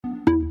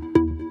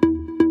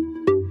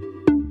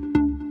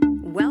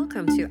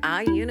to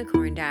Our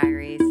Unicorn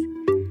Diaries,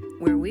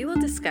 where we will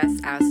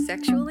discuss our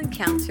sexual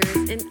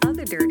encounters and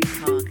other dirty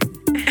talk.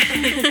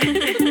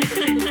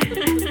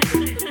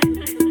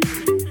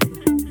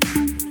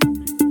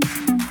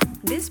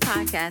 This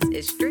podcast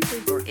is strictly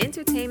for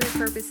entertainment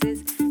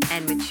purposes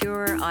and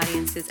mature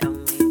audiences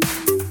only.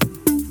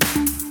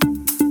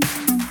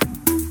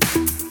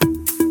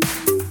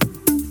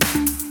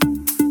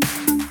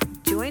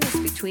 Join us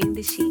between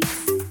the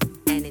sheets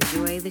and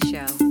enjoy the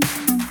show.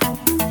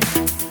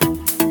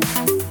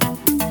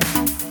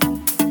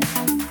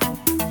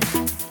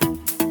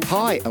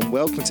 Hi, and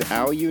welcome to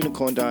Our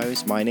Unicorn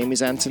Diaries. My name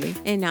is Anthony.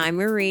 And I'm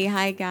Marie.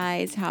 Hi,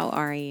 guys. How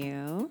are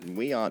you?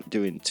 We aren't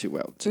doing too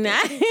well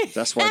today.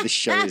 That's why the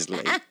show is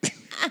late.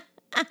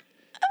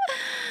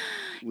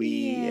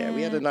 We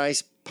had a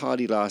nice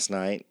party last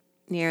night.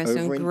 Yeah,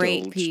 some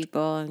great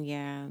people.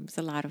 Yeah, it was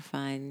a lot of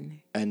fun.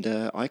 And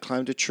I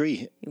climbed a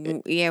tree.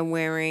 Yeah,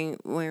 wearing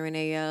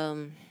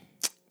a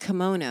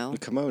kimono. A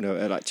kimono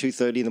at like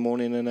 2:30 in the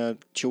morning in a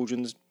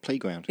children's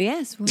playground.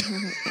 Yes,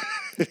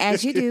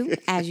 as you do.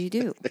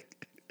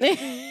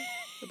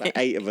 About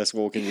 8 of us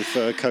walking with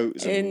fur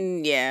coats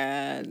and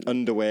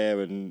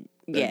underwear and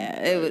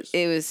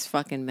it was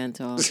fucking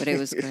mental, but it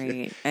was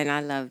great, and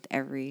I loved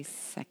every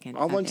second.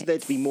 I wanted there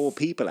to be more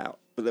people out,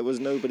 but there was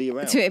nobody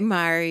around to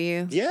admire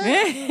you.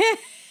 Yeah.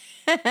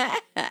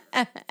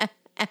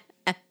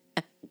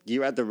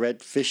 You had the red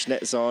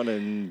fishnets on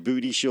and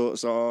booty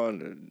shorts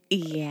on. And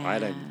yeah. I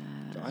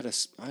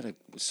had a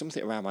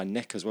something around my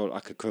neck as well,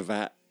 like a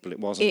cravat, but it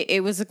wasn't.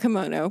 It was a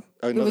kimono.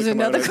 Oh, it was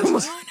another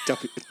kimono.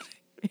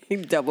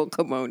 Double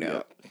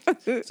kimono. Yeah.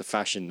 It's a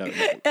fashion note.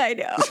 I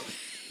know.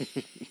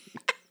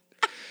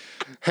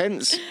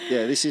 Hence,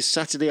 this is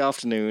Saturday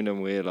afternoon,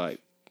 and we're like,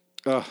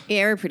 oh.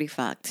 Yeah, we're pretty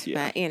fucked,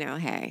 yeah. but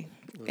hey,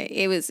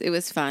 it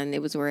was fun.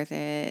 It was worth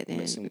it.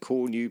 And some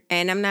cool new.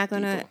 And I'm not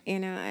gonna,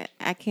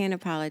 I can't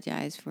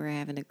apologize for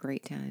having a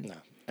great time. No.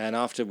 And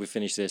after we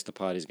finish this, the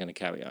party's going to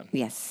carry on.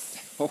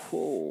 Yes.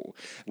 Oh,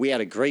 we had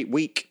a great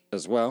week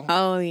as well.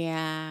 Oh,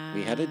 yeah.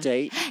 We had a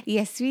date.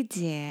 Yes, we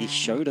did. He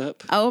showed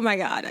up. Oh, my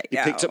God. He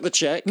picked up the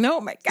check.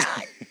 No, my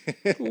God.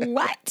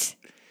 What?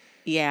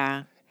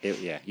 Yeah.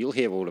 You'll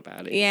hear all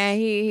about it. Yeah,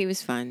 he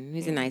was fun.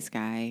 He's a nice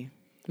guy.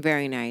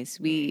 Very nice.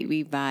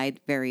 We vibed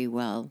very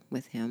well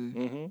with him.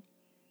 Mm-hmm.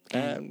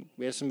 And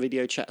we had some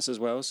video chats as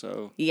well,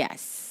 so...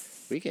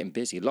 Yes. We're getting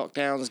busy.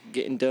 Lockdown's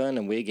getting done,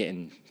 and we're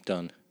getting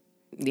done.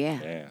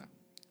 Yeah.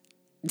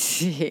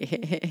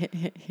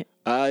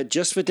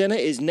 Just for Dinner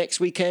is next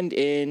weekend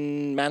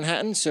in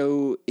Manhattan.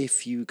 So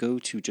if you go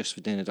to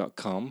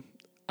justfordinner.com,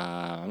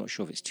 I'm not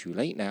sure if it's too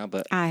late now,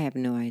 but I have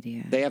no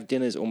idea. They have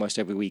dinners almost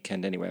every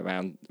weekend anyway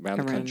around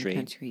the country.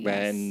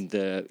 When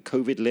the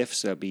COVID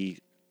lifts, there'll be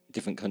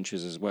different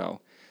countries as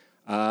well.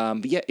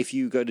 But yeah, if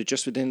you go to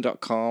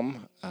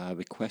justfordinner.com,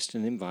 request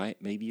an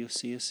invite, maybe you'll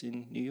see us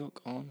in New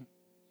York on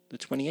the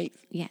 28th.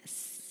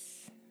 Yes.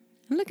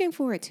 I'm looking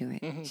forward to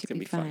it. Mm-hmm. Should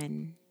be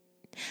fun.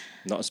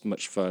 Not as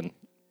much fun.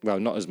 Well,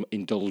 not as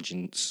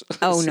indulgence.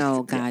 Oh,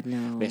 no. God,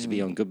 no. We have to be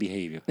on good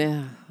behavior.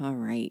 Yeah, all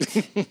right.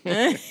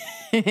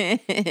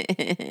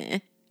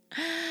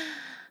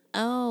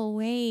 Oh,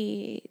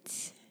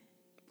 wait.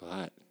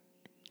 What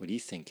are you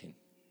thinking?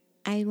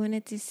 I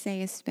wanted to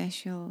say a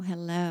special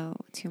hello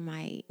to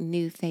my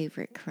new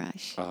favorite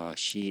crush. Oh,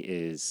 she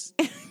is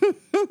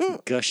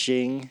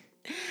gushing.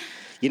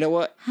 You know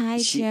what? Hi,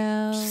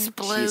 Joe.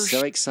 She's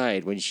so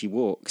excited when she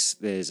walks.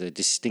 There's a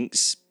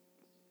distinct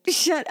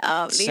Shut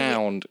up.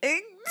 Sound.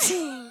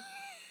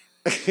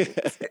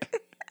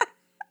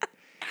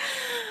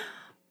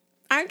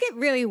 I get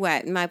really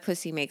wet and my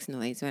pussy makes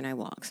noise when I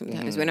walk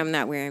sometimes when I'm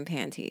not wearing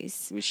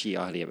panties. Which she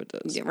hardly ever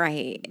does.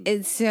 Right.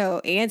 And so,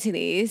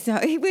 Anthony,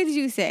 what did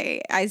you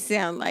say? I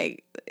sound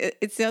like,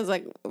 it sounds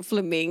like a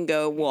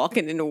flamingo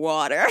walking in the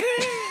water.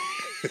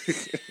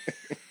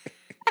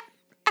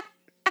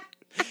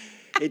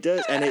 It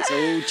does, and it's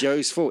all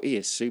Joe's fault. He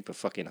is super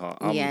fucking hot.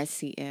 Yes,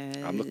 he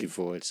is. I'm looking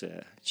forward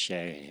to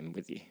sharing him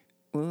with you.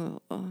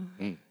 Oh.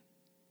 You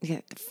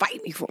have to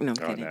fight me for... No, I'm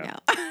kidding now.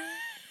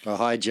 Oh,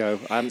 hi, Joe.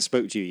 I haven't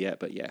spoke to you yet,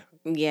 but yeah.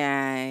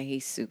 Yeah,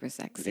 he's super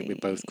sexy. I think we're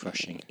both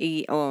crushing.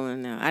 Oh,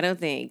 no. I don't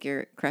think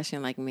you're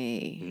crushing like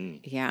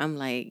me. Yeah, I'm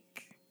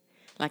like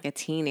a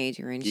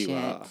teenager and shit. You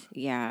are.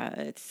 Yeah,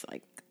 it's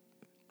like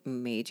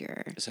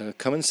major. So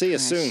come and see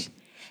us soon.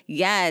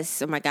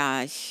 Yes. Oh, my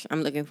gosh.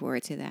 I'm looking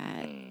forward to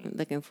that. I'm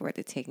looking forward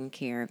to taking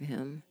care of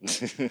him.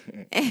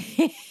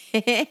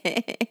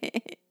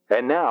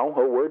 And now,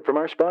 a word from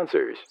our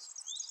sponsors.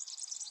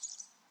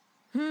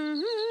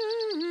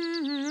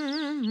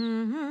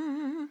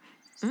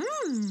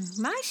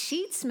 My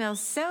sheets smell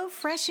so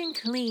fresh and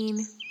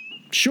clean.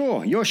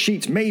 Sure, your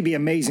sheets may be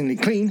amazingly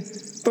clean,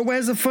 but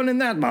where's the fun in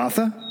that,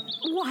 Martha?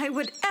 Why,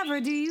 whatever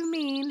do you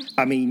mean?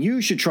 I mean,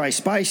 you should try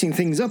spicing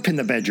things up in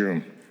the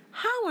bedroom.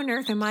 How on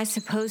earth am I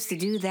supposed to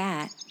do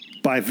that?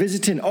 By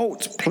visiting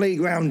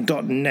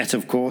altplayground.net,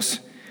 of course.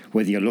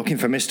 Whether you're looking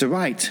for Mr.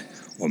 Right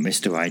or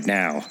Mr. Right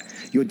Now,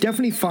 you'll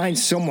definitely find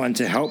someone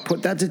to help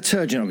put that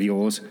detergent of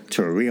yours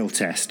to a real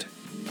test.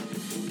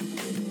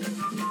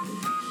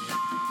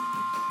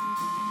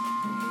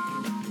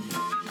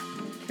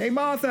 Hey,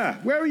 Martha,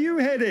 where are you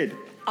headed?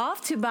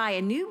 Off to buy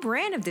a new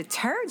brand of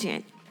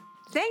detergent.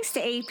 Thanks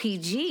to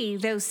APG,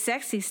 those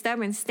sexy,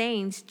 stubborn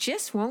stains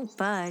just won't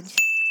budge.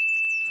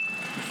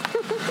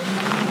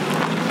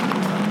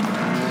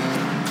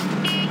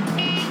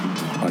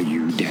 Are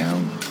you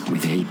down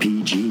with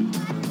APG?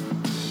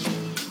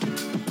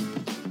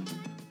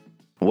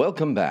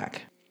 Welcome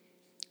back.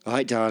 All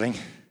right, darling.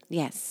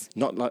 Yes.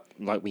 Not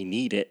like we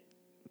need it,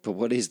 but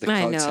what is the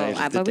I cocktail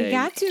know, of the but day? we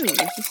got to.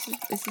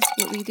 This is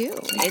what we do.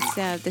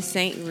 It's the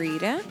Saint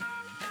Rita.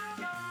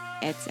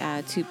 It's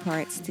 2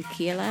 parts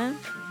tequila,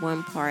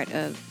 1 part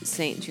of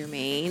Saint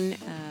Germain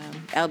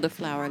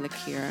elderflower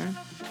liqueur,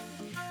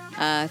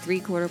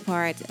 3/4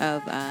 part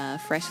of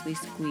freshly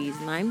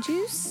squeezed lime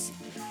juice,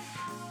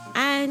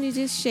 and you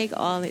just shake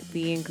all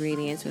the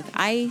ingredients with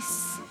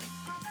ice,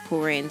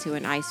 pour into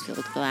an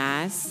ice-filled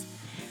glass,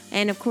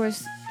 and of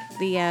course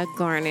the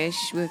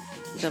garnish with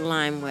the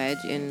lime wedge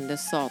and the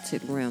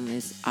salted rum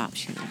is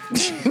optional.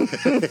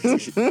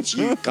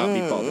 You can't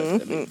be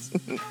bothered. I mean,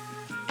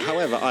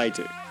 however, I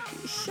do.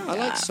 I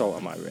like salt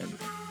on my rim.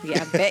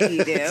 Yeah, I bet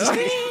you do.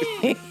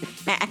 The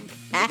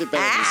better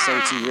than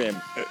salty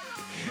rim.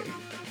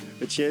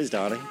 But cheers,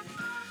 darling.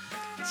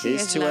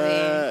 Here's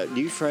to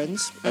new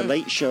friends, a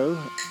late show,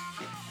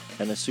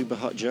 and a super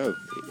hot Joe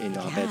in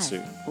our bed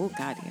soon. Oh,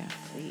 God, yeah,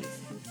 please.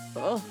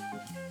 Oh.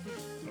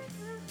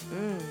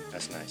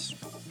 That's nice.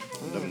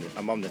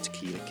 I'm on the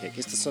tequila kick.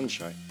 It's the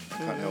sunshine. I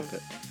can't help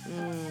it.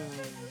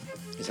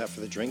 Is that for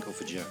the drink or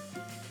for Joe?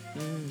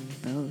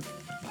 Both.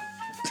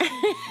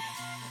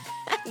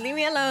 Leave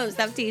me alone.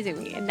 Stop teasing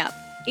me. Enough.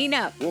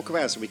 Walk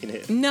around so we can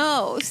hear.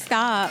 No,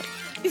 stop.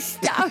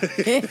 Stop.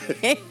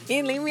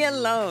 Leave me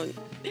alone.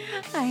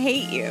 I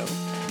hate you.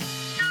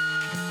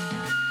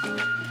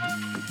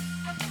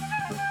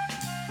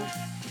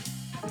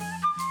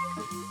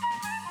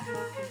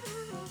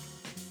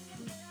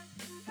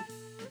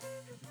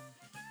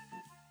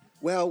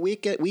 Well, we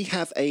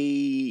have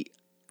a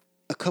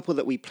couple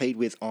that we played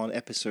with on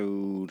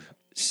episode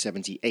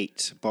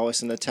 78,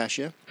 Boris and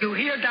Natasha. You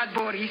hear that,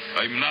 Boris?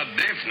 I'm not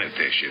deaf,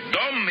 Natasha.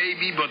 Dumb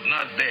maybe, but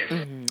not deaf.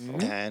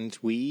 And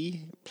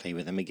we play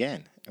with them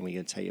again, and we're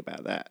going to tell you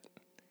about that.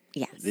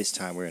 Yes. This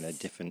time we're in a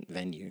different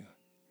venue.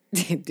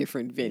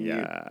 Different venue.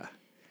 Yeah.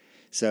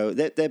 So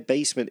their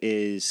basement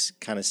is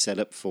kind of set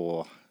up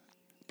for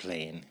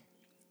playing.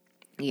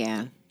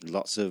 Yeah.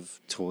 Lots of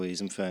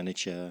toys and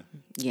furniture.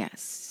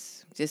 Yes.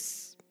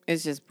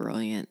 It's just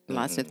brilliant.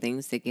 Lots of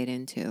things to get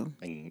into.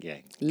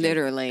 And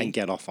Literally. And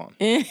get off on.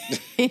 And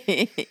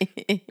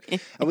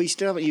we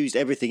still haven't used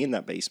everything in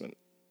that basement.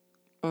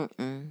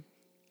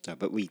 So,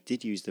 but we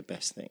did use the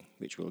best thing,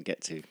 which we'll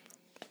get to.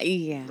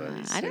 Yeah.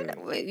 I don't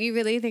know. You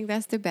really think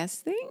that's the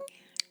best thing?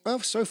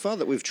 Well, so far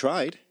that we've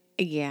tried.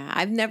 Yeah.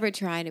 I've never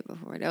tried it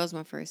before. That was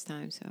my first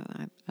time, so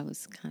I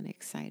was kind of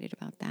excited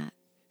about that.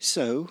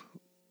 So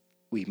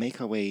we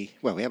make our way.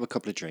 Well, we have a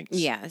couple of drinks.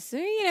 Yeah. So,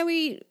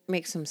 we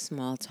make some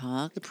small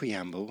talk. The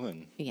preamble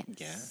and Yes.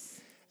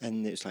 yeah.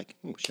 And it's like,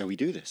 shall we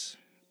do this?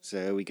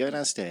 So we go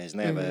downstairs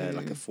and they have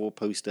a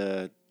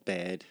 4-poster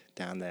bed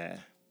down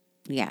there.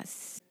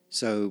 Yes.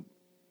 So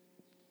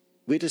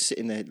we're just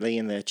sitting there,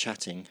 laying there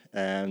chatting,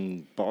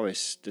 and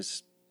Boris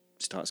just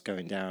starts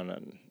going down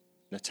on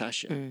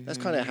Natasha. That's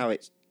kind of how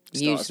it starts.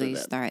 Usually with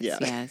them. starts, Yeah.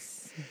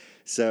 yes.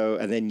 So,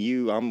 and then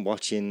I'm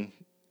watching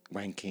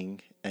wanking,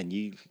 and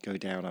you go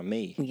down on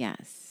me.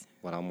 Yes.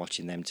 While I'm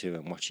watching them too,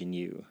 I'm watching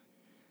you.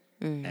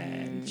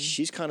 And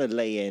she's kind of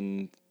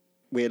laying.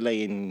 We're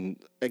laying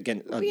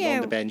again on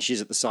the bed, and she's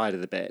at the side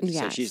of the bed.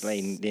 Yes. So she's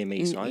laying near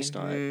me, so I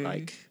start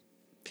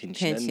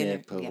pinching her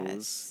nipples.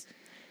 Yes.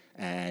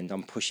 And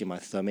I'm pushing my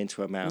thumb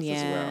into her mouth as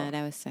well. Yeah,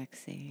 that was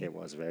sexy. It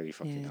was very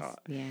fucking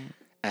hot. Yeah.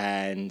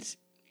 And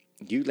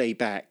you lay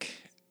back,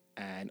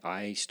 and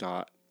I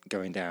start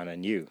going down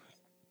on you.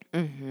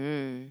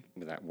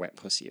 With that wet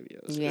pussy of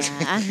yours. Yeah.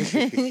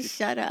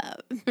 Shut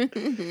up.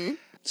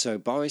 So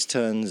Boris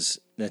turns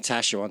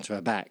Natasha onto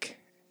her back,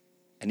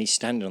 and he's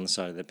standing on the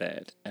side of the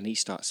bed, and he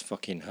starts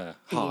fucking her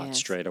hard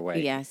straight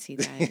away. Yes, he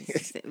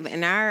does.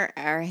 And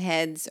our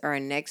heads are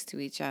next to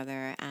each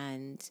other,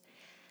 and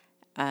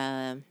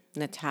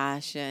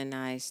Natasha and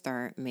I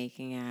start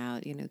making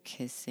out,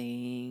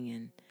 kissing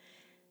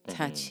and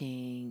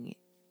touching.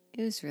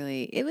 It was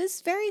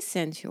very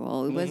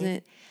sensual. It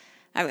wasn't,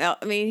 I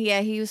mean,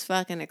 yeah, he was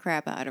fucking the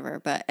crap out of her,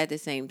 but at the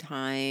same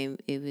time,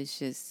 it was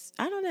just,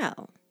 I don't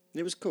know.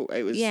 It was cool.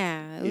 It was,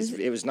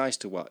 it was nice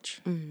to watch.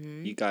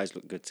 You guys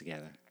look good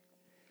together.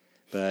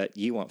 But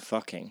you want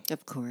fucking.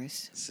 Of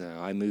course. So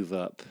I move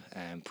up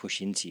and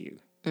push into you.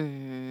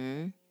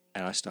 And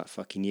I start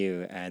fucking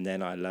you, and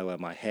then I lower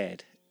my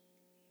head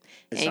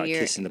and start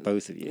kissing the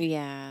both of you.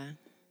 Yeah.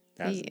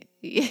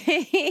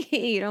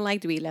 You don't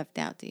like to be left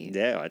out, do you?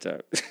 Yeah, I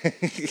don't.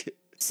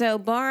 So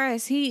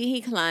Boris,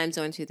 he climbs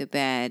onto the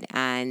bed,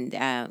 and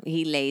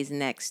he lays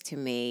next to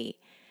me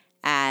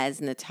as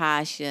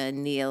Natasha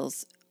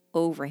kneels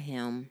over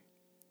him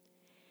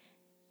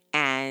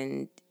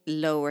and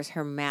lowers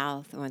her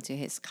mouth onto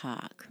his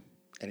cock.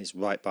 And it's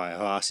right by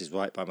her ass is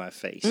right by my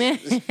face.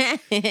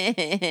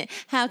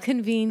 How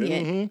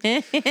convenient.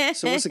 Mm-hmm.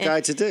 So what's the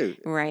guy to do?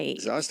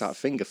 Right. So I start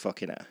finger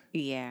fucking her.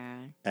 Yeah.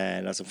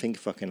 And as I'm finger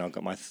fucking, I've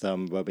got my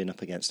thumb rubbing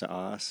up against her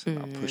ass. And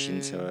I'm pushing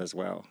to her as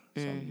well.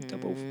 So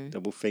I'm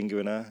double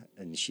fingering her,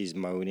 and she's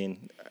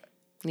moaning.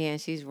 Yeah,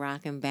 she's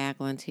rocking back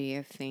onto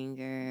your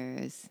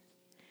fingers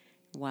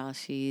while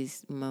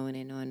she's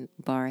moaning on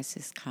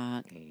Boris's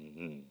cock.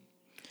 Mm-hmm.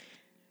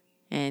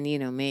 And you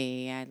know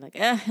me, I'd like,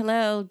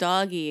 hello,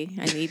 doggy.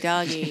 I need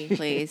doggy,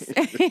 please.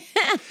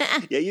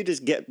 Yeah, you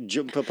just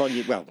jump up on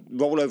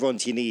roll over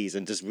onto your knees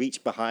and just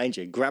reach behind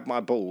you, grab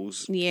my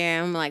balls.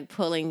 Yeah, I'm like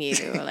pulling you,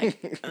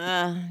 like,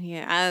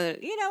 yeah.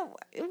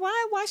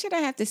 Why should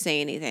I have to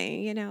say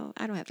anything? You know,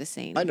 I don't have to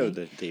say anything. I know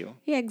the deal.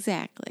 Yeah,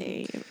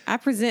 exactly. I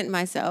present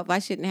myself. I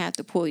shouldn't have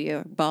to pull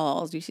your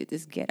balls. You should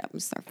just get up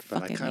and start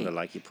fucking. But I kind of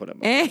like you put them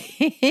up.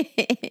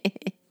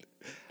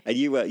 And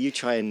you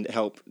try and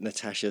help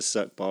Natasha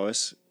suck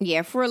Boris?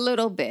 Yeah, for a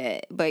little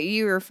bit, but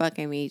you were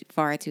fucking me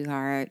far too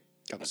hard.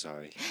 I'm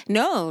sorry.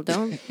 No,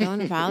 don't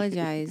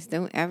apologize.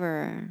 Don't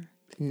ever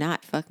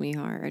not fuck me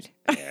hard.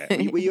 Yeah,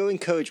 you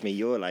encourage me.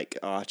 You're like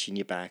arching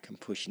your back and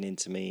pushing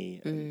into me.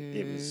 And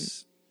it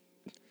was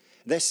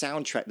their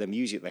soundtrack, the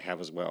music they have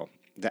as well.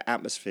 The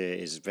atmosphere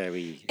is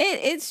very.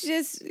 It's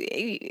just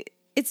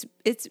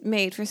it's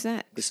made for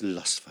sex. It's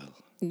lustful.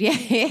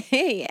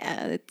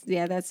 Yeah,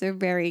 that's a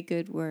very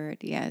good word.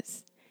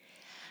 Yes,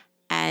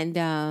 and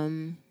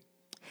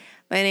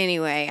but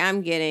anyway,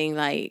 I'm getting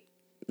like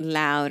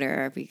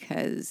louder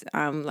because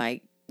I'm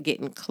like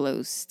getting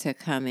close to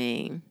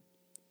coming.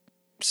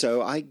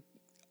 So I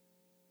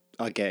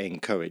get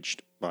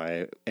encouraged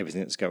by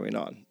everything that's going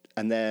on,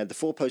 and the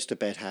 4-poster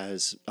bed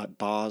has like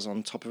bars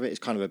on top of it. It's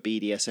kind of a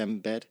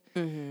BDSM bed.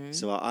 Mm-hmm.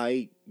 So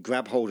I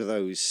grab hold of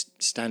those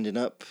standing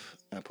up.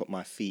 I put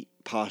my feet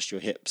past your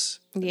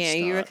hips. Yeah,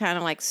 you were kind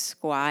of like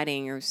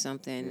squatting or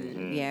something.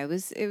 Mm-hmm. Yeah,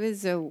 it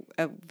was a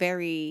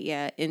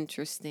very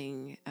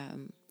interesting.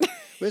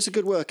 Well, it's a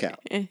good workout.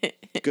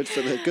 Good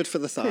for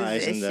the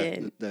thighs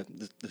position.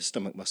 And the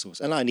stomach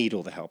muscles. And I need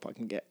all the help I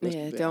can get.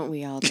 Don't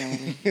we all,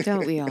 darling?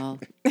 Don't we all?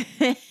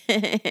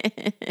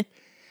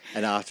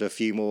 And after a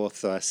few more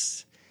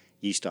thrusts,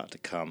 you start to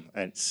come,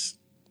 and it's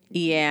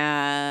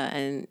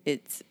and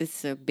it's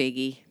a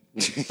biggie.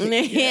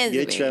 Yeah,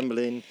 you're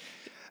trembling.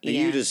 And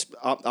you just,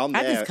 I'm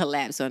there. I just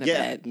collapse on the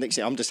bed. Next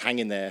thing, I'm just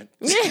hanging there.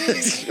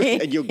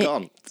 And you're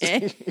gone.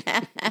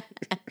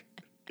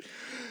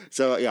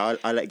 So, yeah,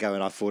 I let go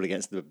and I fall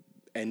against the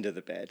end of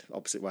the bed,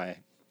 opposite way.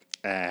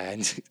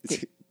 And...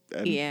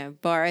 yeah,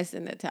 Boris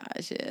and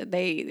Natasha,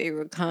 they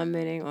were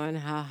commenting on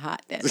how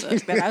hot that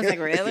looked. But I was like,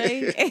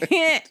 really?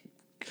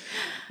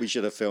 We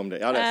should have filmed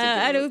it.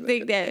 I don't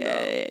think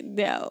that.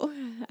 No.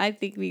 I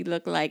think we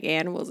look like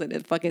animals in a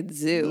fucking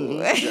zoo.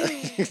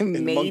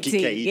 Mating. Monkey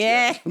cage.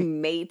 Yeah,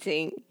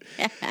 mating.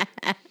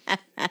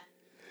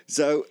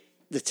 So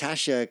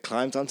Natasha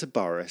climbs onto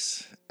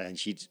Boris and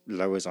she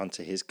lowers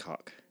onto his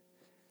cock.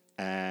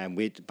 And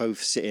we're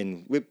both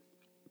sitting,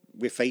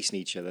 we're facing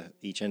each other,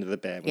 each end of the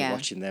bed. We're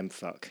watching them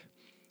fuck.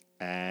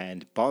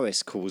 And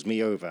Boris calls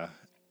me over.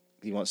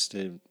 We've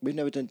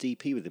never done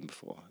DP with him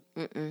before.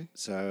 Mm-mm.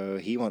 So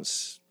he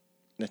wants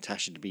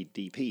Natasha to be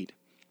DP'd.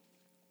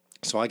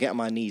 So I get on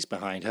my knees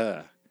behind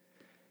her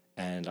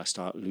and I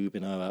start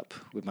lubing her up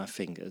with my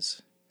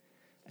fingers.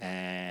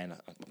 And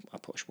I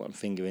push one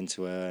finger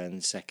into her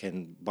and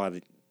second,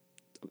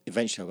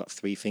 eventually I've got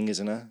 3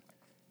 fingers in her.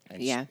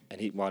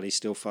 And while he's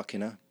still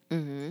fucking her.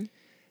 Mm-hmm.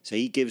 So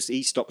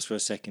he stops for a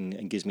second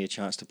and gives me a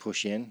chance to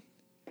push in.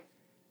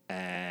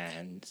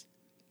 And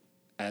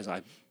as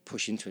I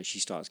push into it, she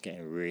starts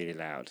getting really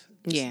loud.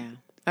 Yeah.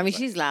 I mean,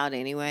 she's loud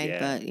anyway,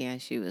 but yeah,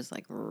 she was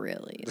like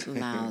really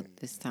loud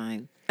this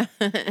time.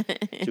 So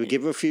we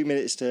give her a few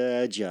minutes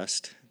to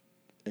adjust,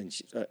 and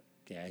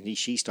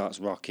she starts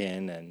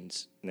rocking,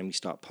 and then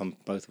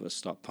both of us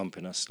start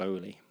pumping us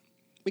slowly.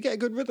 We get a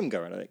good rhythm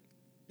going, I think.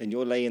 And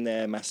you're laying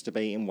there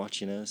masturbating,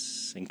 watching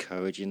us,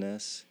 encouraging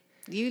us.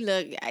 You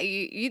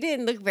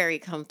didn't look very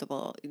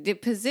comfortable. The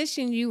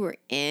position you were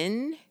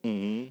in,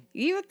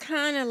 you were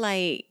kind of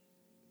like,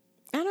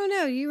 I don't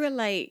know, you were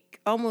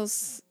like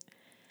almost,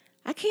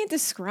 I can't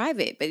describe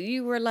it, but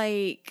you were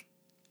like,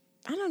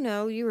 I don't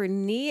know, you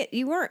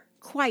weren't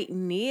quite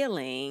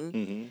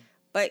kneeling,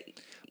 but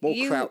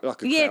more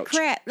like a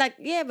crouch. But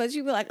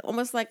you were like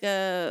almost like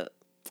a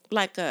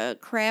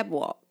crab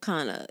walk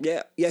kind of.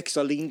 Yeah, because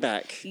I leaned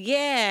back.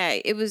 Yeah,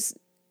 it was.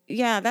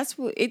 Yeah, that's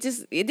what it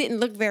didn't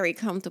look very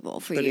comfortable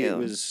for you. But it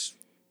was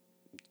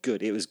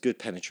good. It was good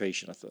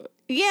penetration, I thought.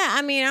 Yeah,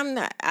 I mean,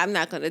 I'm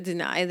not going to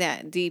deny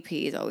that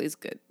DP is always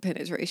good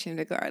penetration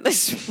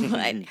regardless,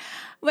 but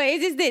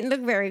it just didn't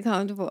look very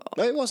comfortable.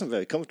 No, it wasn't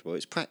very comfortable.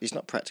 It's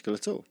not practical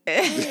at all.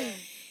 It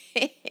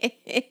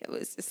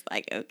was just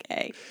like,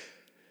 okay.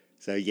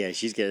 So yeah,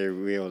 she's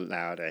getting real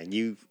louder, and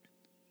you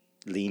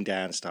lean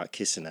down and start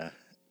kissing her.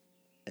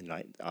 And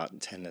like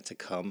tell her to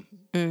come.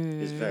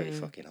 It's very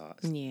fucking hard.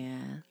 Yeah.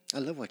 I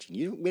love watching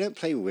you. We don't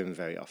play with women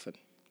very often.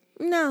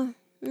 No,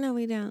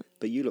 we don't.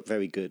 But you look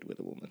very good with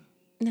a woman.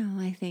 No,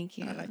 I thank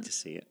you. I like to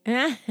see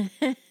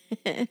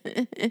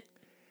it.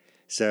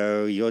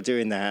 So you're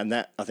doing that, and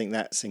I think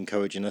that's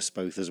encouraging us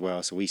both as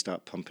well. So we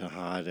start pumping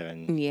harder,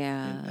 and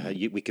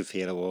we could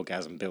feel her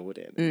orgasm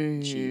building.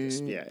 And she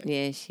just,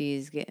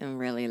 she's getting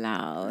really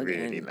loud,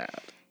 really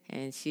loud,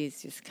 and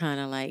she's just kind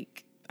of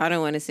like, I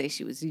don't want to say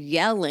she was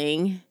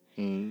yelling,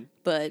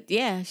 but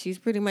yeah, she's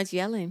pretty much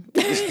yelling.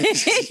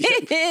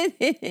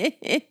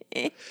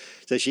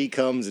 So she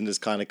comes and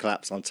just kind of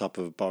claps on top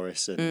of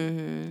Boris,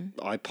 and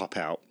I pop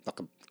out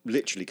like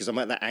literally, because I'm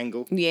at that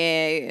angle.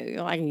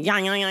 Yeah, like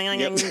yang yang yang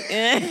yang.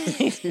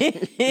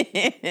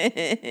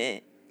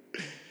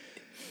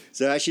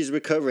 So as she's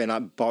recovering,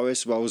 like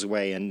Boris rolls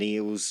away and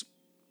kneels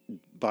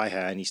by her,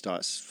 and he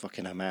starts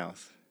fucking her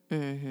mouth.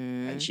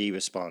 And she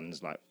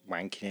responds like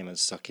wanking him and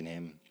sucking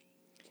him,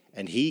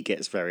 and he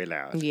gets very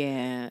loud.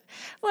 Yeah,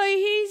 well,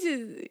 he's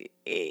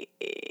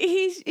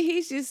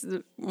just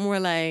more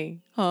like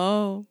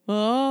oh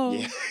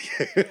Yeah.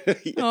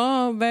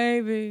 oh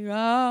baby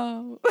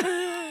oh.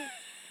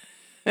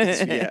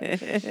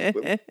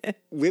 Yeah.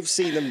 We've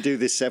seen them do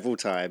this several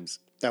times,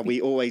 and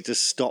we always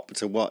just stop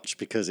to watch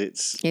because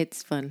it's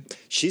fun.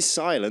 She's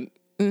silent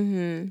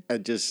and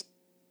just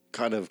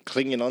kind of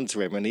clinging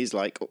onto him, and he's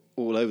like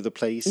all over the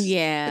place,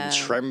 and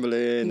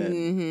trembling,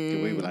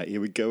 and we were like,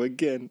 here we go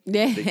again.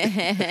 And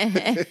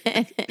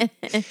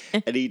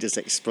he just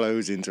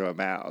explodes into her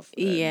mouth.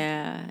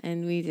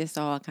 And we just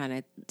all kind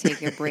of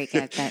take a break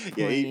at that point.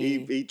 Yeah,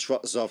 he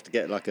trots off to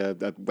get like a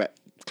wet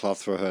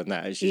cloth for her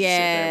now. She's sitting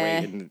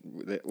there waiting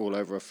with it all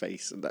over her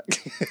face and that.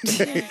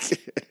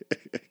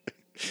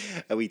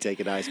 And we take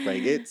a nice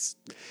break.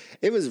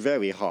 It was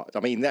very hot. I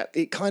mean,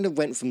 it kind of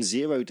went from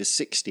 0 to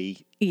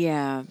 60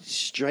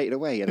 straight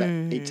away.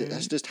 And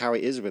that's just how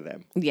it is with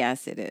them.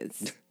 Yes, it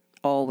is.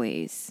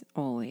 Always.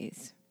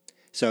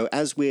 So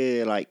as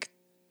we're like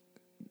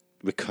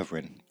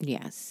recovering,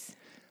 yes,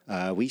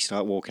 we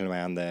start walking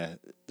around the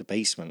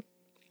basement.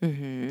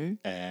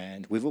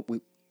 And we've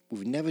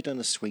never done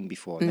a swing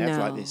before. And they have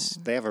like this.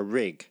 They have a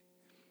rig,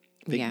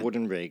 big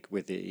wooden rig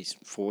with these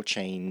 4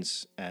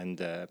 chains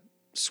and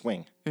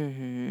swing.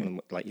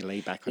 And, like you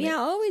lay back on it. Yeah, I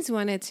always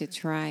wanted to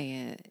try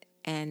it,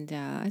 and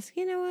I said,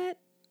 you know what?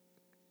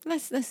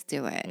 Let's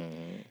do it.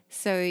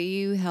 So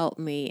you helped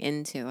me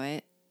into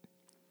it,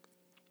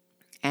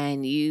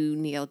 and you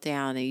kneel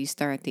down and you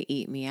start to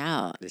eat me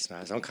out. It's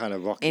nice. I'm kind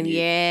of rocking and you.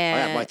 I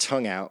have my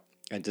tongue out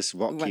and just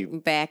rock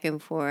you back and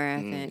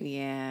forth,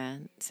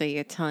 and so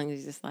your tongue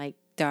is just like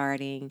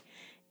darting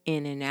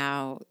in and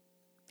out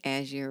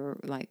as you're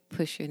like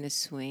pushing the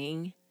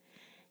swing.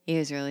 It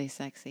was really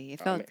sexy.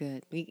 It felt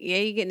good.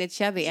 You're getting it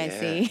chubby, I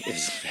see.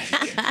 It's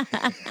very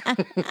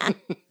good.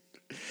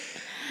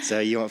 So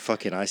you want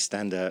fucking, I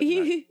stand up,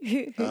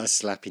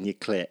 slapping your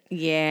clit.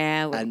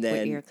 Yeah,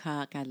 with your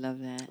cock. I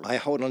love that. I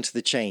hold onto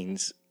the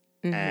chains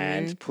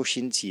and push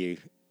into you,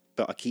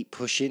 but I keep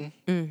pushing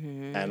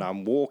and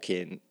I'm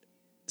walking.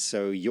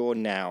 So you're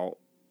now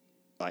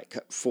like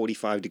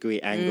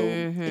 45-degree angle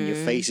and your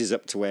face is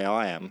up to where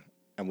I am,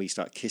 and we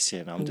start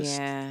kissing. I'm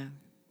just,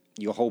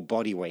 your whole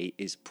body weight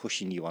is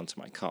pushing you onto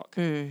my cock.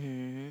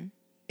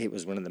 It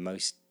was one of the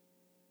most,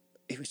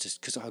 it was just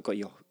because I got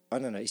I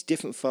don't know, it's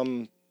different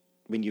from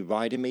when you're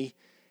riding me.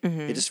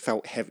 It just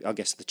felt heavy. I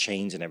guess the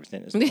chains and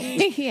everything as well.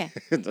 Yeah.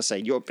 I say,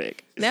 you're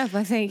big. No,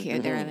 but thank you,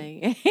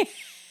 darling.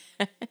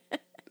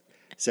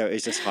 So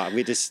it's just hard.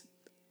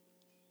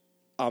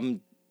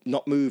 I'm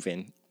not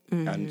moving.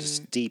 I'm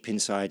just deep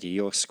inside you.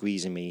 You're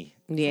squeezing me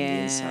from the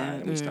inside,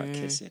 and we start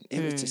kissing.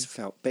 It just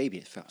felt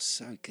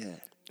so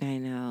good. I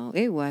know.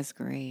 It was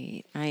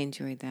great. I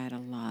enjoyed that a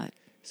lot.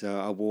 So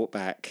I walk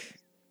back,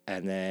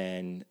 and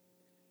then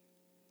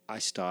I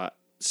start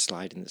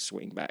sliding the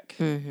swing back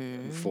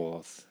and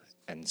forth.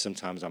 And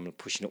sometimes I'm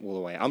pushing it all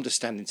the way. I'm just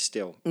standing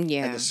still.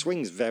 Yeah. And the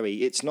swing's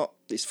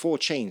it's 4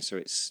 chains, so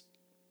it's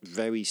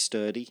very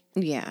sturdy.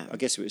 Yeah. I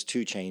guess if it was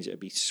 2 chains, it'd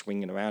be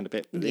swinging around a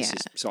bit. But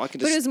so I can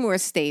just. But it was more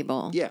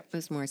stable. Yeah. It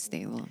was more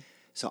stable.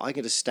 So I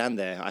can just stand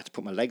there. I have to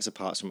put my legs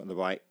apart so I'm at the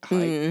right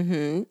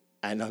height.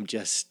 And I'm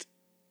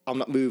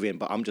not moving,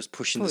 but I'm just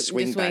pushing the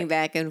swing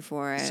back and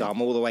forth. So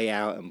I'm all the way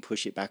out and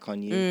push it back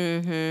on you.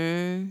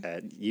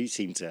 And you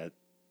seem to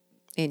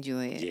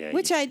enjoy it. Yeah,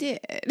 which I did.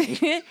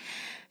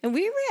 And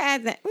we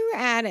were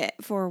at it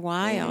for a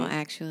while,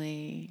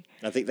 actually.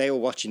 I think they were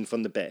watching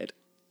from the bed.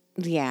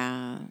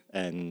 Yeah.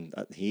 And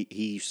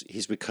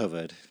he's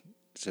recovered,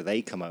 so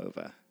they come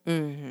over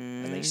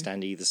and they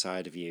stand either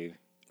side of you.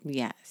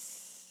 Yes.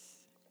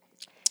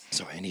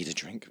 Sorry, I need a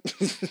drink.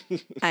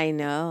 I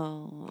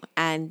know,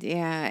 and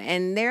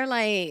they're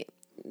like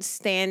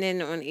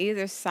standing on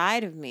either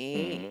side of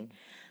me.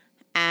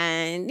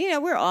 And,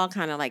 we're all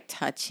kind of like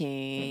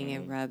touching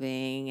and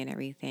rubbing and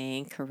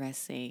everything,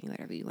 caressing,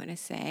 whatever you want to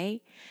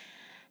say.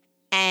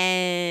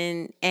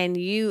 And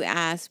you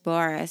asked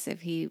Boris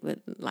if he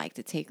would like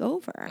to take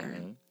over.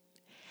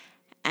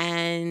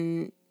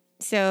 And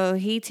so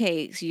he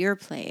takes your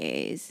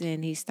place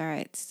and he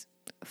starts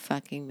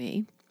fucking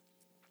me.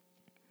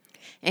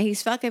 And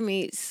he's fucking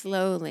me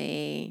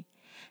slowly.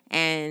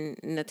 And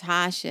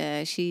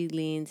Natasha, she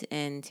leans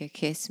in to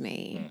kiss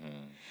me.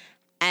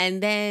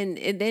 And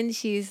then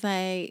she's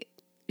like,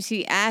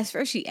 she asked,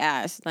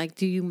 like,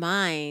 do you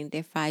mind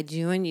if I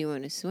join you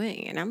in a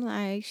swing? And I'm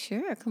like,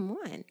 sure, come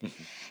on.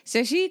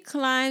 So she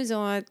climbs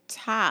on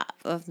top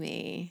of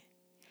me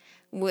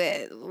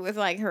with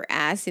like her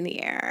ass in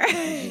the air.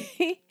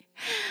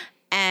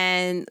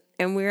 And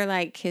we're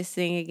like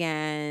kissing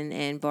again,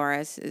 and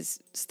Boris is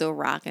still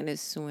rocking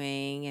his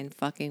swing and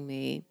fucking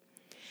me.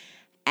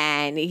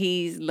 And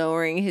he's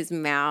lowering his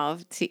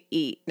mouth to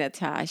eat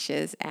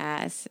Natasha's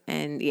ass.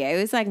 And yeah,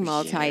 it was like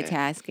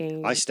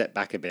multitasking. Yeah. I stepped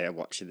back a bit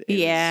watching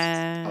it.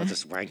 I was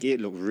just wanky. It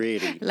looked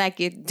really... like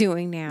you're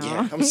doing now.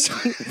 Yeah, I'm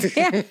sorry.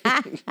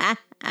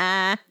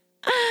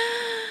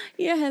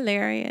 You're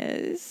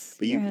hilarious.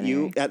 But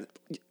you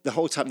the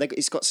whole time,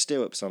 it's got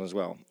stirrups on as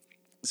well.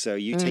 So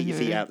you take your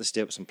feet out the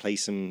stirrups and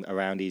place them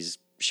around his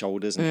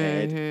shoulders and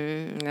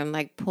head. I'm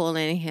like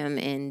pulling him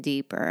in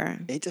deeper.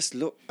 It just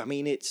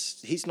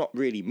he's not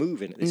really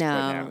moving at this point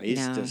now.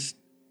 It's just,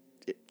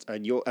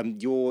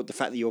 the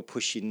fact that you're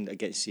pushing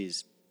against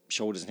his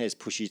shoulders and head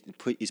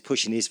is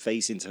pushing his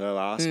face into her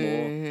ass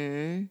more.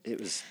 It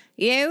was.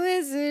 Yeah, it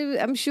was.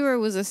 I'm sure it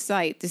was a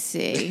sight to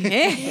see.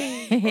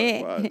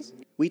 It was.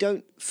 We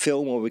don't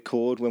film or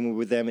record when we're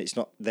with them. It's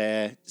not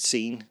their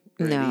scene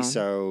really. No.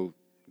 So.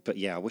 But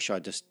yeah, I wish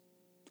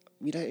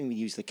we don't even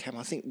use the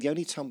camera. I think the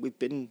only time we've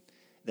been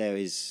there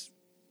is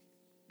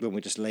when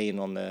we're just laying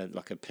on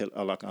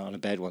on a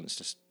bed once.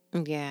 Just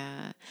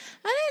yeah,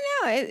 I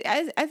don't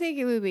know. I think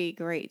it would be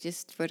great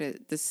just for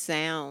the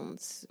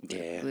sounds.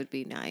 Yeah, would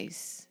be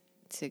nice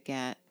to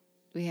get.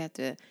 We have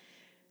to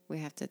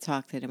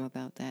talk to them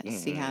about that.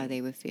 See how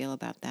they would feel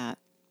about that.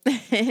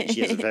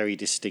 She has a very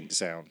distinct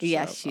sound.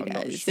 Yes, so she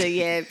does. Sure. So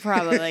yeah,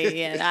 probably.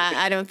 Yeah,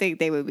 I don't think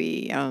they would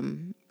be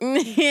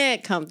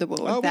comfortable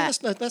with that.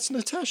 Well, that's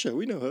Natasha.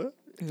 We know her.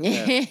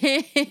 Yeah.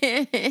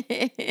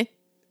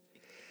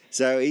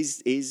 So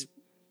he's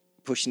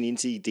pushing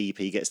into deep.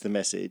 He gets the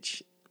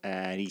message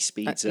and he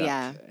speeds up.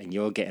 Yeah. And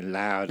you're getting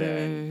louder.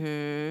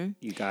 And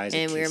you guys are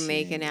and we're kissing,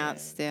 making out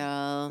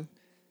still.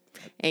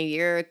 And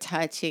you're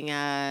touching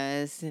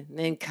us and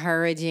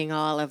encouraging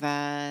all of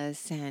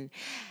us and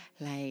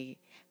like,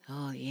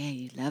 oh yeah,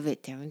 you love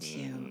it, don't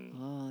you?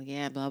 Oh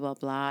yeah, blah blah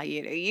blah.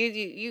 You know,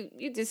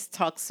 you just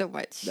talk so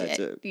much shit. That's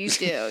it. You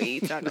do.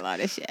 You talk a lot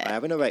of shit. I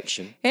have an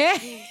erection,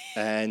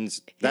 and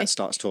that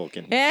starts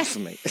talking for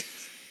me.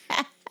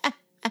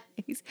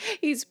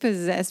 He's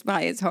possessed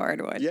by his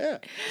hard one. Yeah.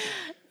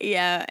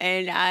 Yeah,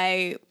 and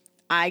I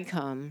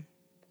come,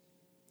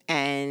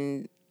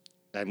 and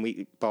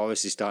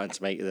Boris is starting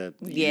to make the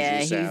yeah,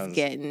 usual sounds. he's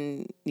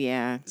getting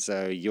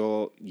So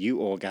you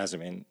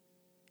orgasming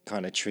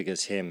kind of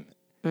triggers him.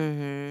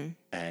 And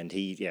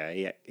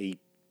he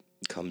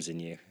comes in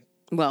you.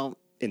 Well,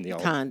 in the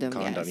old condom,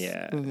 yes.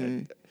 Yeah.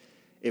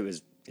 It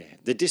was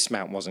the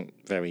dismount wasn't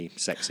very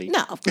sexy.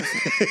 No, of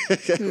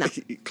course not.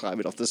 No.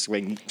 Climbing off the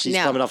swing. She's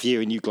climbing off you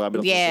and you climbing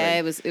off the swing. Yeah,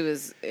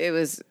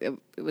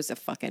 it was a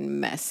fucking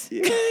mess.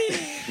 Yeah.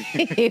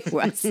 It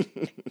was.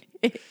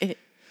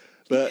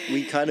 But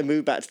we kind of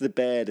moved back to the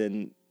bed,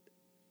 and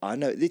I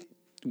know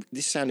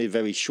this sounded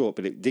very short,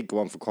 but it did go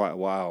on for quite a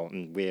while,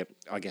 and we're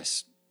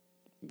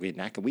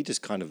knackered. We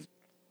just kind of...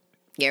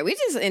 Yeah, we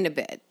just in the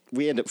bed.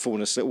 We end up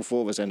falling asleep. All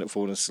four of us end up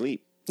falling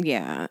asleep.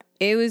 Yeah.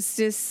 It was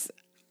just...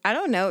 I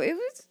don't know. It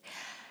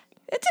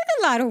took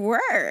a lot of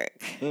work.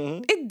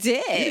 Mm-hmm. It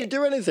did. You didn't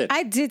do anything.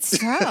 I did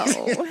so.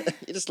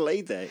 You just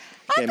laid there.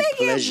 I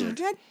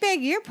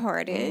beg your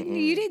pardon. Mm-hmm.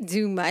 You didn't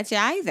do much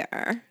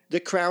either. The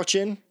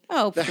crouching.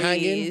 Oh, the please.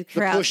 Hanging,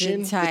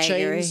 Crouching the pushing,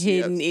 tiger, the chains.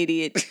 hidden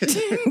idiot.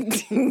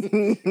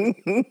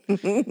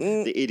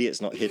 The idiot's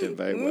not hidden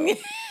very well.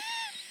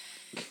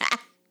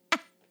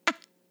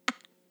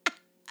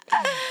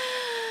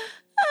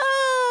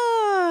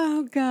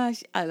 Oh,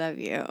 gosh. I love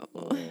you.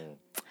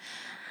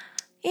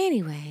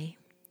 Anyway,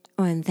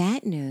 on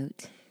that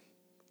note,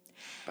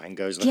 Bang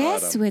goes the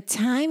guess what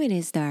time it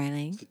is,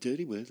 darling? It's the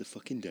dirty word of the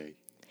fucking day.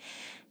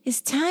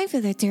 It's time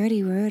for the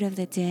dirty word of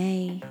the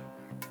day.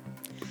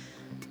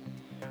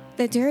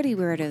 The dirty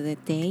word of the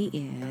day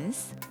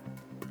is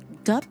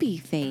guppy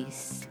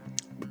face.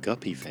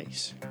 Guppy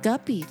face.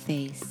 Guppy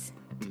face.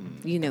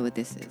 You know what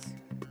this is.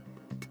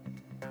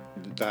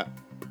 That...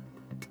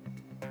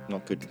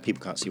 Not good.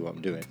 People can't see what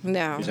I'm doing.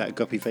 No. Is that a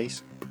guppy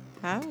face?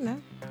 I don't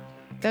know.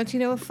 Don't you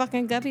know what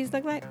fucking guppies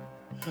look like?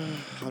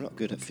 I'm not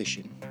good at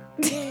fishing.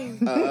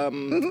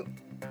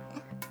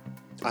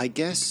 I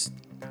guess...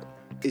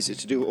 Is it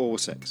to do with oral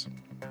sex?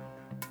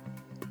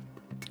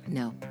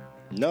 No.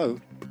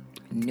 No?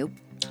 Nope.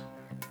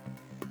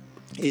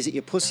 Is it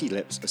your pussy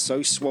lips are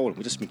so swollen?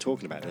 We've just been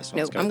talking about this.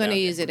 Nope. I'm going to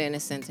use it in a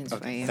sentence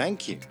for you.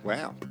 Thank you.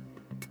 Wow.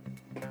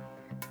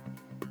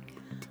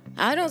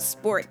 I don't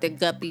sport the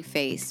guppy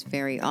face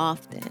very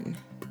often,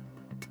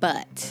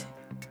 but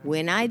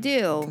when I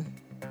do,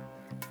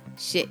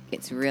 shit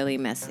gets really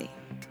messy.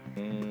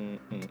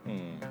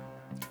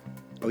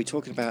 Are we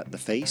talking about the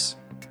face?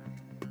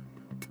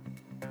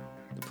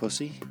 The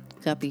pussy?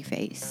 Guppy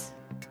face.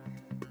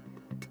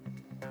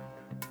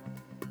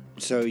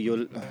 So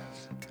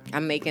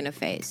I'm making a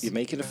face. You're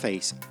making a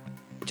face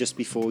just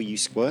before you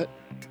squirt?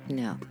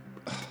 No.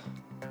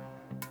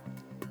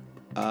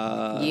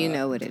 You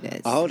know what it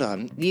is. Hold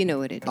on. You know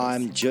what it is.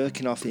 I'm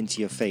jerking off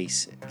into your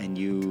face, and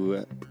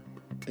you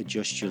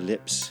adjust your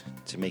lips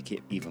to make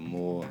it even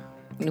more.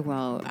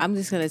 Well, I'm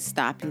just going to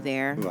stop you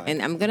there. Right.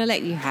 And I'm going to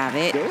let you have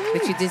it. Ooh.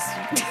 But you just...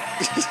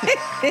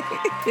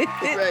 It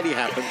rarely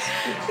happens.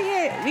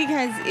 Yeah,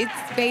 because it's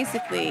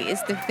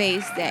the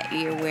face that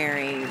you're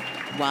wearing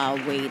while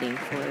waiting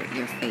for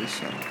your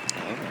facial.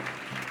 Oh,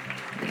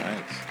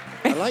 nice.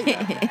 I like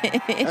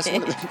that. That's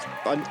one of the,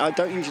 I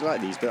don't usually like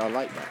these, but I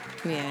like that.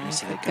 Yeah, You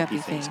see a that guppy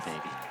guppy face, face.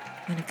 baby.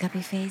 Want a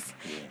guppy face?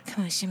 Yeah.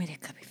 Come on, show me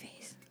that guppy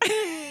face.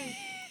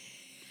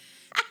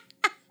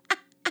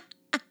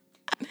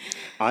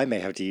 I may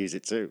have to use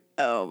it too.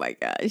 Oh my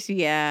gosh,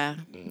 yeah.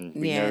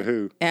 We know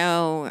who.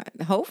 Oh,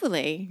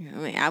 hopefully. I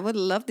mean, I would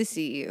love to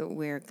see you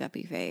wear a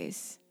guppy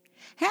face.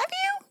 Have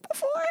you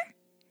before?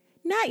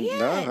 Not yet.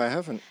 No, I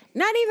haven't.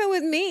 Not even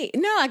with me.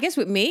 No, I guess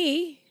with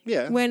me.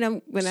 Yeah. When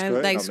I'm Squirting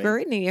on like me.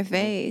 squirting in your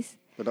face.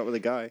 But not with a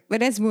guy.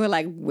 But that's more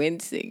like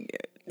wincing.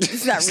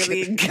 It's not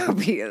really a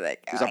guppy.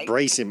 Like, Because I'm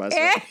bracing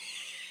myself.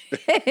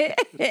 Here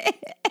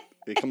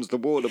comes the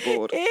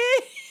waterboard.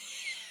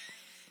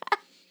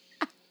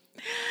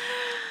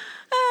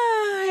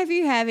 If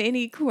you have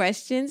any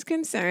questions,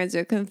 concerns,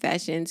 or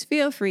confessions,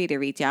 feel free to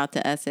reach out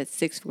to us at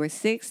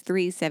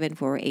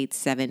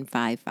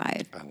 646-374-8755.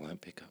 I won't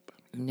pick up.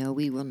 No,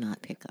 we will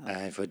not pick up.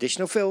 And for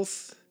additional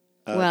filth,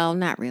 Well,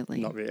 not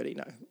really. not really,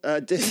 no.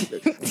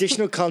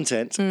 Additional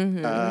content,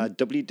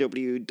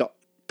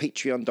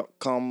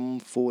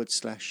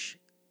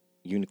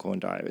 www.patreon.com/Unicorn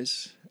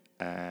Diaries.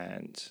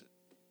 And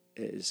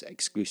there's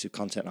exclusive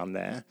content on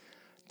there.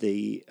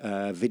 The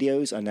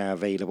videos are now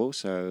available,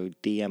 so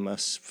DM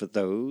us for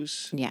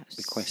those. Yes.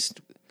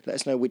 Let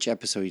us know which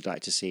episode you'd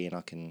like to see, and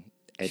I can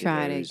edit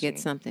Try to those get and-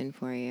 something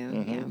for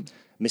you. Yeah.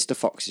 Mr.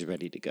 Fox is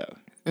ready to go.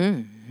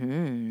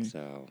 Mm-hmm.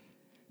 So,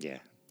 yeah.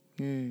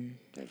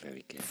 They're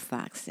very good.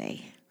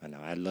 Foxy. I know.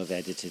 I love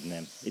editing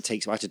them. I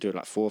have to do it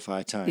like 4 or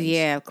 5 times.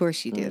 Yeah, of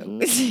course you do.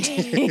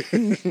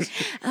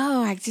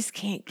 Oh, I just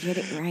can't get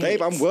it right.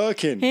 Babe, I'm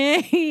working.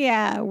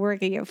 Yeah,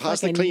 working your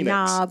Pass the fucking Kleenex.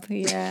 knob.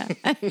 Yeah.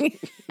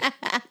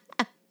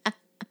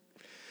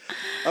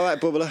 All right,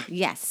 Bubbler.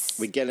 Yes.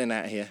 We're getting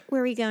out of here.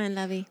 Where are we going,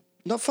 lovey?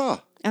 Not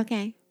far.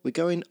 Okay. We're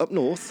going up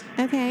north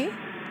Okay.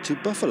 to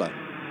Buffalo.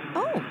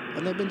 Oh,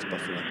 I've never been to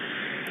Buffalo.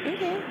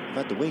 okay. I've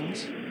had the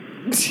wings.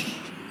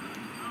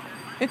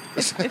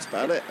 That's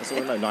about it. That's all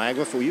I know.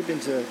 Niagara Falls. You've been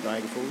to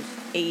Niagara Falls?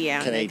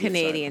 Yeah, Canadian the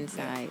Canadian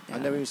side.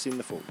 I've never even seen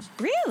the falls.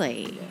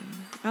 Really?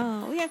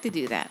 Oh, we have to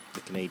do that. The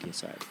Canadian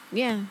side.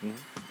 Yeah,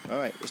 All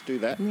right, let's do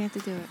that. we have to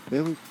do it.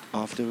 Well,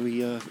 after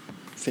we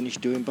finish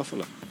doing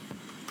Buffalo.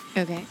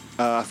 Okay.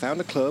 I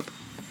found a club,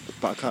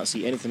 but I can't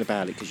see anything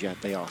about it because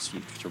they asked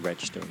you to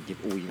register and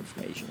give all your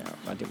information out.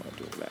 I didn't want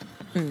to do all that.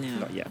 No.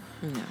 Not yet.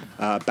 No.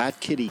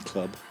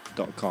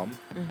 Badkittyclub.com.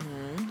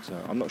 So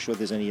I'm not sure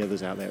there's any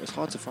others out there. It's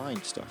hard to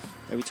find stuff.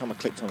 Every time I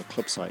clicked on a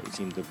club site, it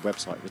seemed the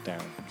website was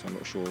down. So I'm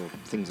not sure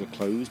things are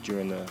closed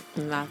during the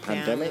Lockdown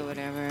pandemic. or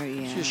whatever.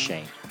 Yeah. It's just a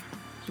shame.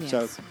 Yes.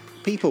 So,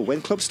 people,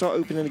 when clubs start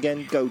opening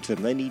again, go to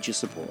them. They need your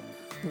support.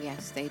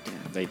 Yes, they do.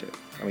 They do.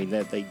 I mean,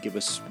 they give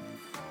us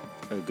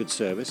a good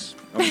service.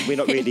 I mean, we're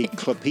not really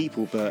club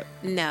people, but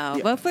No,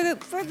 Yeah. but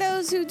for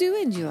those who do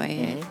enjoy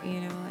it, you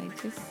know, I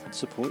just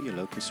support your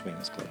local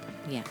swingers club.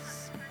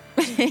 yes.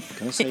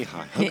 Gonna say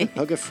hi.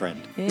 Hug a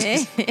friend.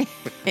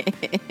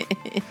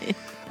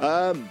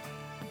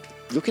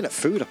 Looking at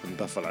food up in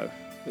Buffalo.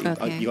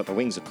 Okay. You got the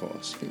wings, of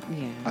course.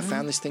 Yeah. I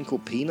found this thing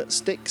called peanut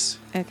sticks.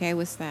 Okay,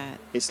 what's that?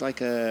 It's like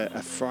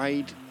a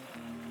fried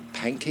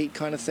pancake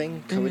kind of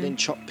thing covered in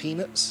chopped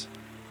peanuts.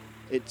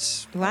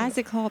 It's Why is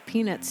it called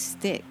peanut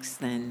sticks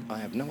then? I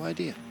have no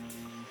idea.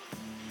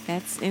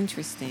 That's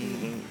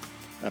interesting.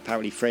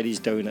 Apparently, Freddy's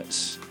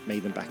Donuts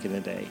made them back in the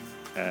day.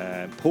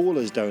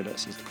 Paula's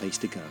Donuts is the place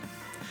to go.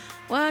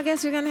 Well, I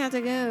guess we're gonna have to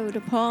go to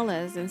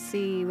Paula's and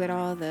see what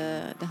all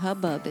the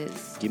hubbub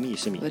is. Give me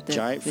some With the-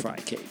 giant with- fry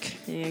cake.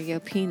 There you go,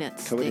 peanut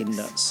sticks. Covered in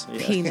nuts,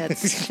 yeah. Peanut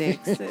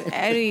sticks.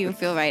 I don't even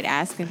feel right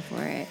asking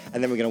for it.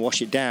 And then we're going to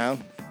wash it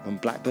down on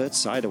Blackbird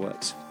Cider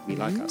Works. We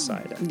like our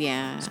cider.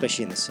 Yeah.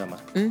 Especially in the summer.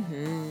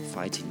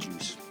 Fighting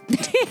juice.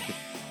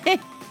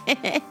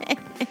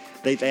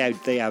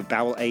 they have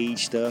barrel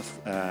aged stuff,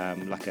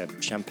 like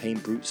a champagne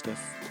brut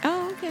stuff.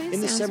 Oh, okay.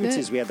 In the sounds 70s,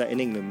 good. we had that in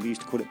England. We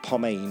used to call it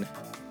pommain.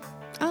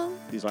 Oh,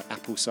 It was like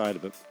apple cider,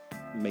 but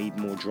made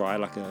more dry,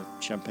 like a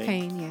champagne.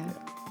 pain, yeah.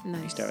 We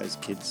Nice. used to have it as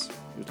kids.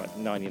 It was like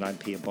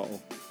 99p a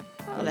bottle.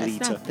 Oh, a that's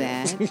litre. not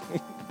bad.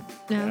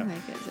 No, Yeah.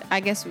 I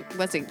guess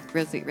was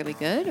it really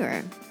good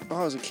or Oh,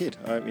 I was a kid.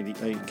 I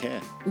didn't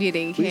care. you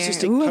didn't We care? used to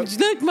stick Ooh, Coke-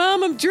 look,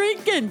 Mom, I'm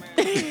drinking.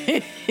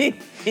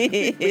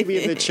 We'd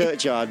be in the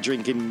churchyard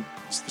drinking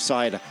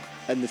cider.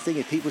 And the thing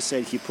is, people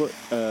say if you put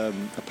a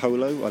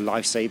Polo or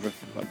Lifesaver,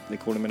 like they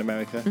call them in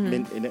America,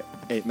 mint in it,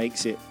 it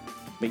makes you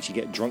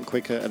get drunk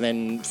quicker. And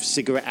then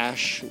cigarette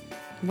ash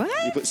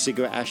What? You put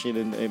cigarette ash in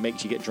and it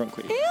makes you get drunk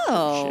quickly. Ew.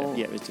 Shit.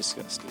 Yeah, it was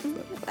disgusting.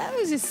 But That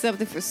was just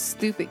something for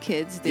stupid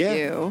kids to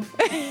do.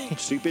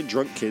 stupid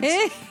drunk kids.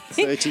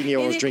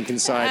 13-year-olds drinking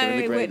cider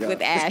in the graveyard.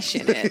 With ash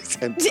in it.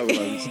 And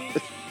polos.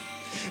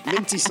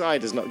 Minty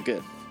cider's not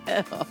good.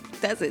 Oh,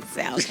 doesn't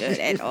sound good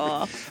at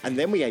all. And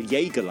then we had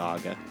Jaeger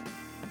lager,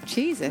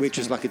 Jesus. which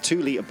was like a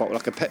 2-litre bottle,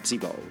 like a Pepsi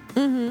bottle,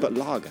 but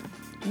lager.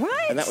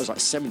 What? And that was like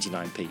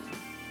 79p.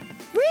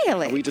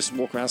 Really? And we just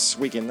walk around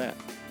swigging that.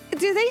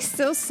 Do they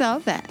still sell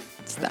that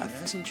stuff?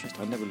 That's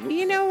interesting. I never looked.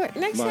 You know what?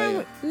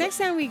 Next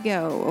time we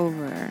go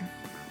over,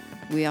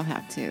 we'll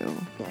have to.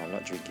 Oh, I'm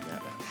not drinking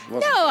that.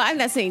 No, I'm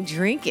not saying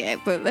drink it,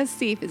 but let's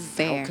see if it's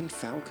there.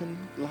 Falcon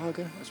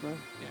lager as well.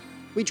 Yeah.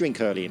 We drink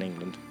early in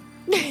England.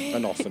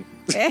 And often.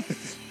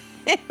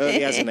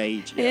 Early as an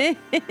age. Yeah.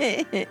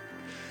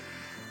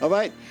 All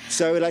right.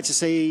 So we'd like to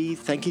say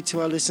thank you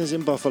to our listeners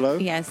in Buffalo.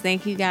 Yes,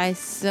 thank you guys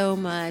so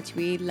much.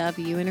 We love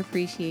you and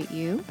appreciate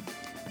you.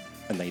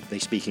 And they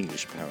speak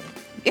English,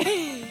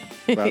 apparently.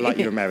 Well, like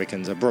you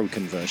Americans, a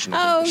broken version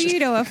of English. You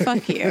know what?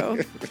 Fuck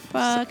you.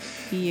 Fuck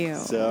you.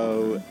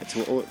 So,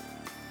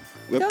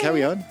 we'll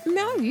carry on.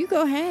 No, you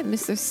go ahead,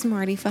 Mr.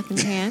 Smarty fucking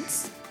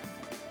Pants.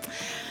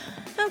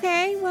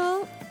 Okay,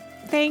 well,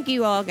 thank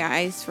you all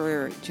guys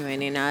for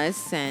joining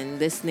us and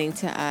listening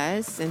to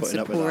us and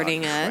Putting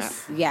supporting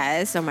us.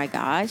 Yes, oh my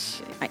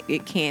gosh.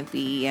 It can't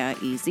be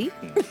easy.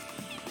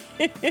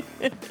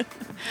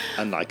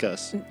 Unlike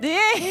us.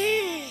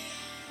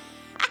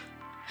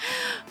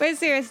 But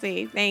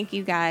seriously, thank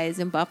you guys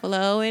in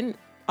Buffalo and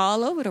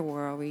all over the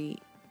world. We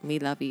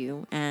love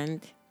you.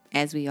 And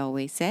as we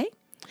always say,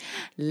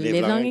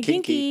 live long and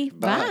kinky.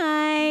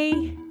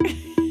 Bye.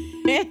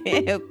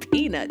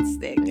 Peanut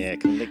stick. Yeah,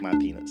 can lick my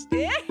peanuts.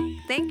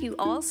 Thank you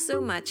all so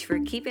much for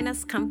keeping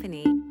us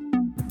company.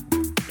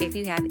 If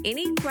you have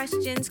any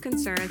questions,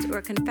 concerns,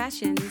 or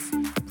confessions,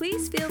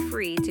 please feel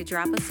free to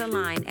drop us a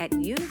line at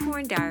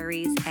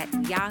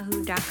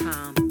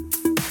unicorndiaries@yahoo.com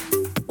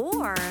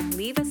or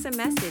leave us a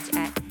message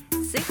at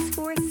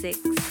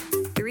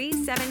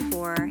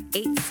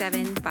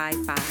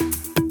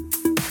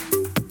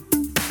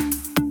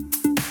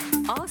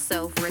 646-374-8755.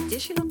 Also, for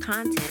additional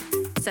content,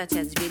 such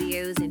as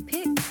videos and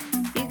pics,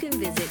 you can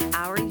visit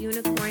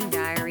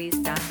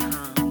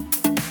ourunicorndiaries.com.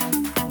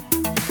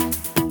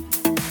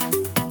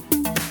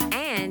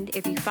 And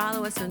if you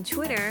follow us on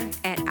Twitter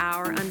at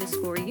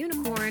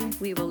 @our_unicorn,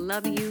 we will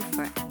love you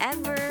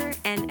forever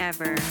and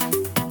ever.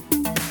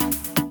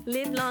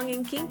 Live long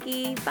and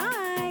kinky.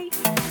 Bye.